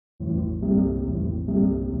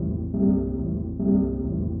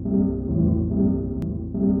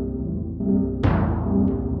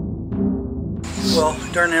Well,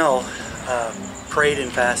 Darnell prayed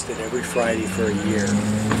and fasted every Friday for a year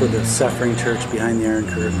for the suffering church behind the Iron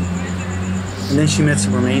Curtain. And then she met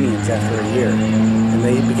some Romanians after a year, and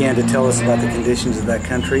they began to tell us about the conditions of that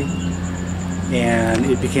country, and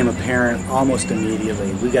it became apparent almost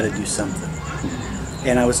immediately, we got to do something.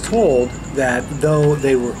 And I was told that though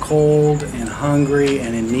they were cold and hungry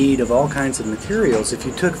and in need of all kinds of materials, if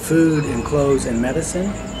you took food and clothes and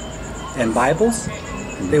medicine and Bibles,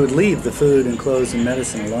 they would leave the food and clothes and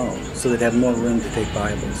medicine alone, so they'd have more room to take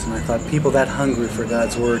Bibles. And I thought people that hungry for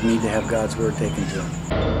God's Word need to have God's Word taken to them.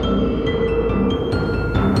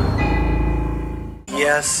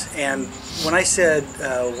 Yes, and when I said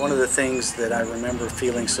one of the things that I remember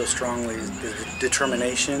feeling so strongly is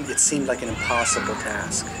determination, it seemed like an impossible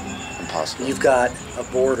task. Impossible. You've got a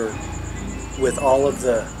border with all of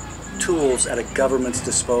the tools at a government's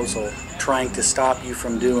disposal trying to stop you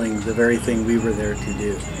from doing the very thing we were there to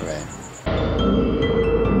do. Right.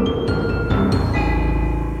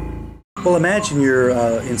 Well, imagine you're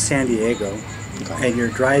in San Diego, Okay. and you're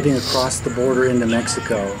driving across the border into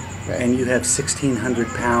Mexico, Right. and you have 1,600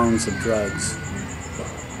 pounds of drugs.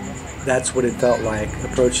 That's what it felt like,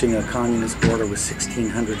 approaching a communist border with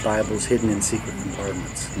 1,600 Bibles hidden in secret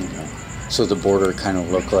compartments. Okay. So the border kind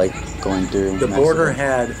of looked like going through The Mexico? border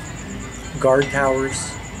had guard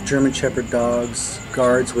towers, German Shepherd dogs,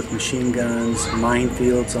 guards with machine guns,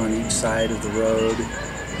 minefields on each side of the road.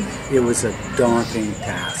 It was a daunting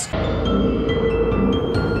task.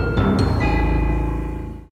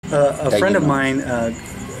 A friend of mine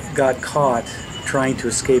got caught trying to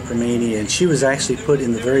escape Romania, and she was actually put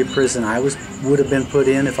in the very prison I would have been put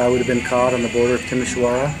in if I would have been caught on the border of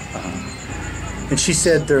Timișoara. And she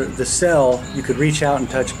said the cell, you could reach out and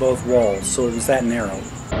touch both walls, so it was that narrow.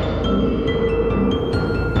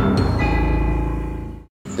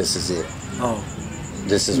 This is it. Oh,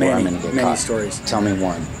 This is where I'm going to get many caught. stories. Tell me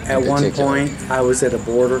one. At one point, I was at a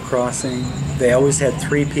border crossing. They always had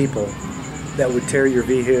 3 people that would tear your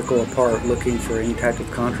vehicle apart looking for any type of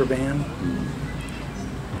contraband.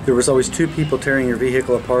 There was always 2 people tearing your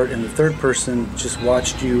vehicle apart, and the third person just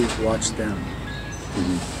watched you watch them.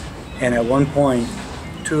 And at one point,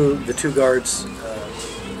 the two guards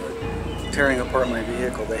tearing apart my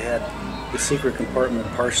vehicle, they had the secret compartment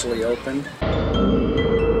partially opened.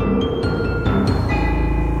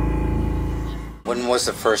 When was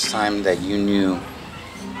the first time that you knew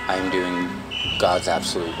I'm doing God's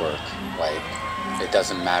absolute work? Like, it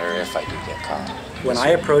doesn't matter if I do get caught. When I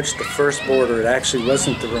approached the first border, it actually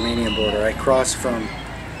wasn't the Romanian border. I crossed from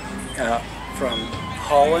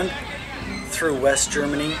Holland through West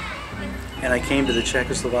Germany, and I came to the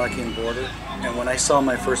Czechoslovakian border. And when I saw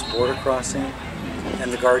my first border crossing,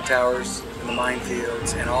 and the guard towers, and the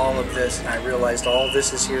minefields, and all of this, and I realized all of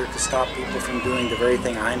this is here to stop people from doing the very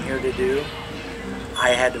thing I'm here to do, I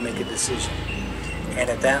had to make a decision. And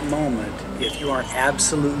at that moment, if you aren't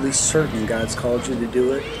absolutely certain God's called you to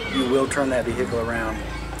do it, you will turn that vehicle around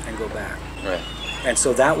and go back. Right. And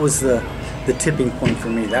so that was the tipping point for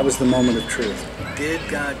me. That was the moment of truth. Did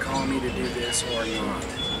God call me to do this or not?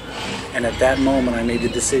 And at that moment, I made the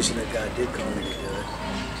decision that God did call me to do it.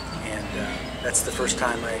 And that's the first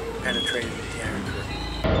time I penetrated the Iron Curtain.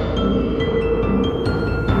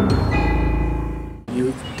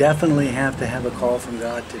 You definitely have to have a call from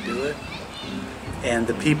God to do it. And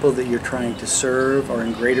the people that you're trying to serve are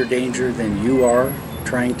in greater danger than you are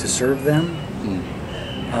trying to serve them.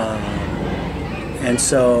 And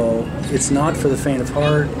so it's not for the faint of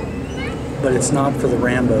heart, but it's not for the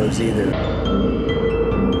Rambos either.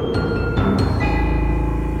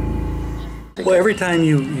 Well, every time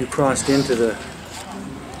you crossed into the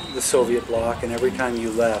Soviet bloc and every time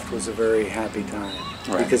you left was a very happy time.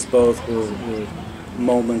 Right. Because both were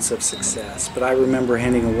moments of success. But I remember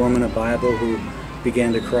handing a woman a Bible who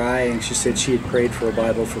began to cry, and she said she had prayed for a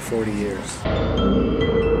Bible for 40 years.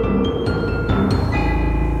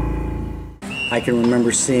 I can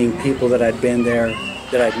remember seeing people that I'd been there,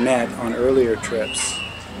 that I'd met on earlier trips,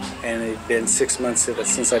 and it'd been 6 months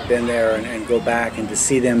since I'd been there, and go back and to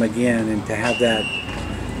see them again and to have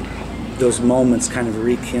those moments kind of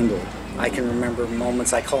rekindled. I can remember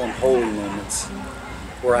moments, I call them holy moments,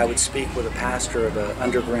 where I would speak with a pastor of an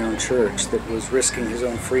underground church that was risking his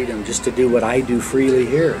own freedom just to do what I do freely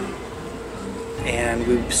here. And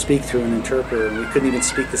we would speak through an interpreter, and we couldn't even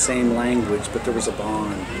speak the same language, but there was a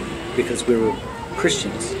bond because we were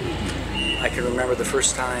Christians. I can remember the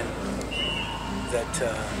first time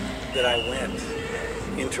that I went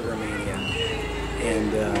into Romania,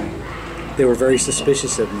 and they were very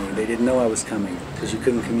suspicious of me. They didn't know I was coming because you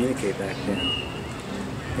couldn't communicate back then.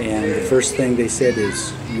 And the first thing they said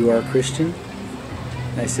is, "You are a Christian?"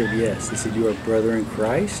 I said, yes. They said, you are a brother in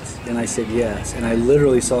Christ? And I said, yes. And I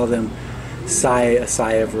literally saw them sigh a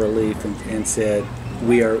sigh of relief and said,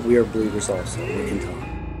 we are believers also. We can talk.